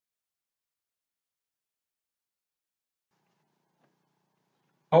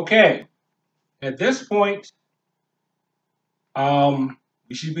Okay, at this point,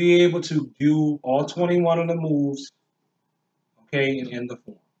 we should be able to do all 21 of the moves, okay, and end the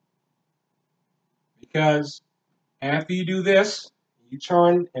form. Because after you do this, you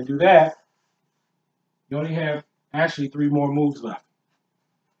turn and do that, you only have actually 3 more moves left.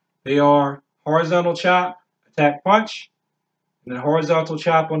 They are horizontal chop, attack punch, and then horizontal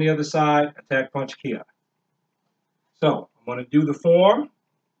chop on the other side, attack punch ki. So I'm going to do the form.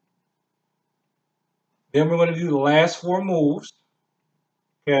 Then we're going to do the last 4 moves,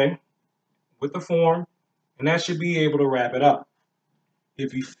 okay, with the form, and that should be able to wrap it up.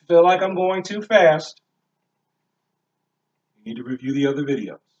 If you feel like I'm going too fast, you need to review the other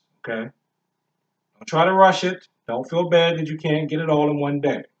videos, okay? Don't try to rush it. Don't feel bad that you can't get it all in one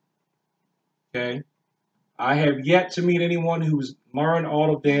day, okay? I have yet to meet anyone who's learned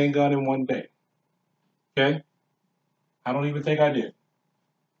all of Dangun in one day, okay? I don't even think I did.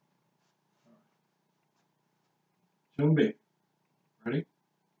 Jumbe. Ready?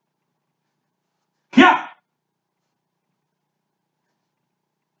 Yeah!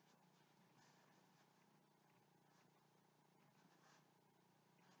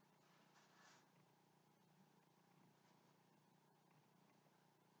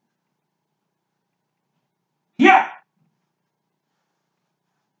 Yeah!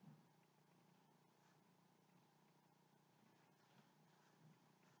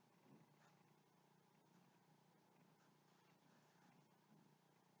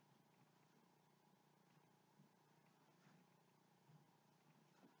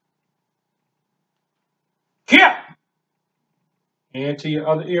 Yeah! And to your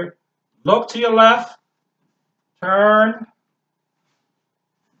other ear. Look to your left. Turn.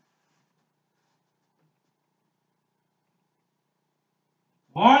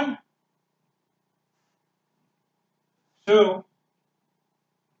 1, 2,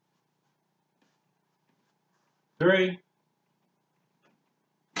 3.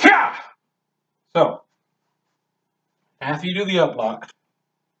 Yeah! So, after you do the up block,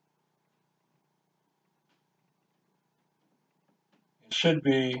 it should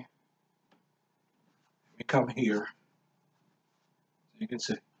be, we come here, so you can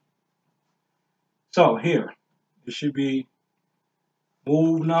see. So here, it should be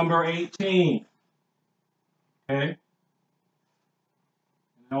move number 18, okay?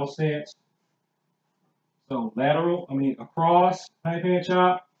 No sense. So across, knife hand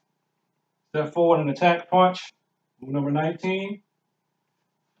chop, step forward and attack punch. Move number 19.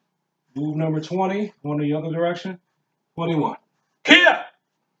 Move number 20, going the other direction. 21. Here!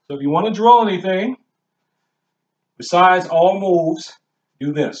 So if you want to drill anything, besides all moves,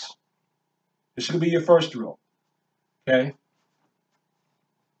 do this. This should be your first drill, okay?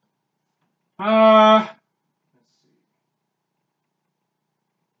 Let's see.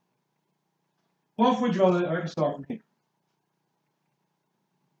 Well, if we're drilling, I can start from here.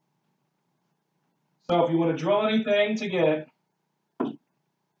 So if you want to drill anything to get it,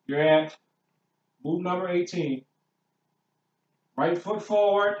 you're at move number 18. Right foot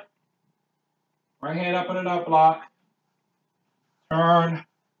forward, right hand up in an up block. Turn.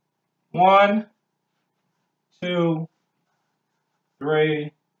 1, 2,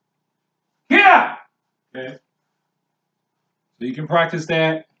 3. Yeah! Okay. So you can practice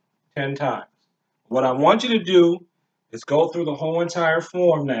that 10 times. What I want you to do is go through the whole entire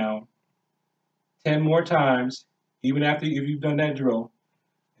form now 10 more times, even after if you've done that drill,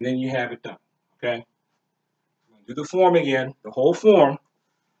 and then you have it done. Okay? Do the form again, the whole form.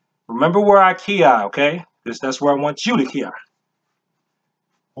 Remember where I ki, okay? Because that's where I want you to ki.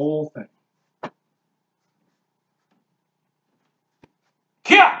 Whole thing.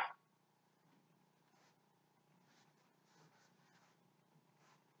 Ki!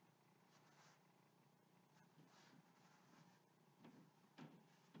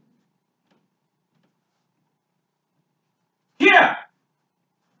 Ki!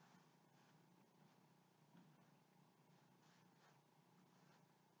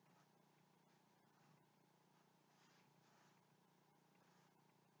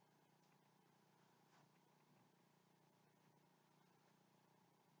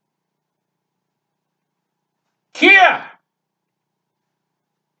 Ki! This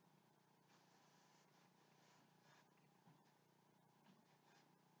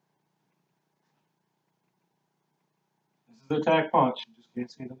is the attack punch. You just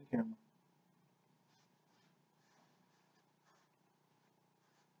can't see it on the camera.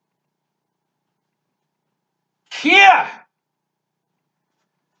 Ki!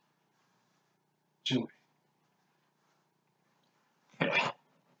 Julie.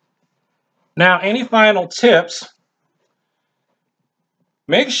 Now, any final tips?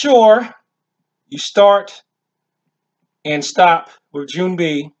 make sure you start and stop with June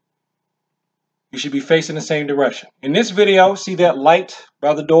B. You should be facing the same direction. In this video, see that light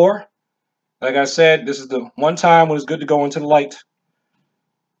by the door? Like I said, this is the one time when it's good to go into the light.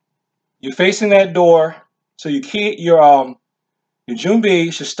 You're facing that door, so your June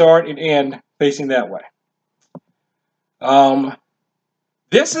B should start and end facing that way.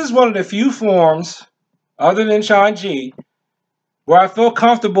 This is one of the few forms, other than Sean G, where I feel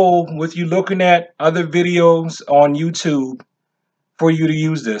comfortable with you looking at other videos on YouTube for you to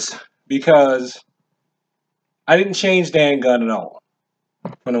use this, because I didn't change Dan gun at all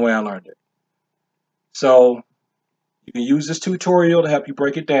from the way I learned it. So you can use this tutorial to help you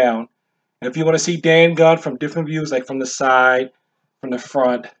break it down. And if you want to see Dan gun from different views, like from the side, from the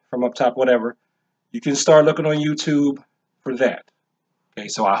front, from up top, whatever, you can start looking on YouTube for that. Okay,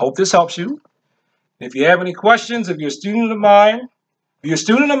 so I hope this helps you. If you have any questions, if you're a student of mine,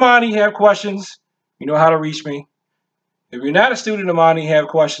 and you have questions, you know how to reach me. If you're not a student of mine and you have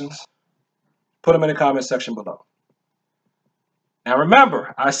questions, put them in the comment section below. Now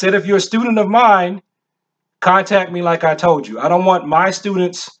remember, I said if you're a student of mine, contact me like I told you. I don't want my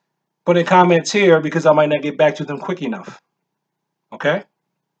students putting comments here because I might not get back to them quick enough. Okay?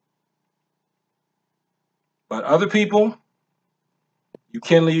 But other people, you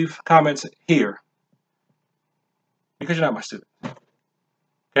can leave comments here because you're not my student.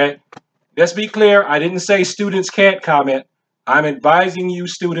 Okay? Let's be clear. I didn't say students can't comment. I'm advising you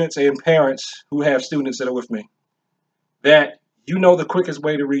students and parents who have students that are with me that you know the quickest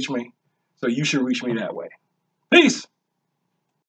way to reach me, so you should reach me that way. Peace.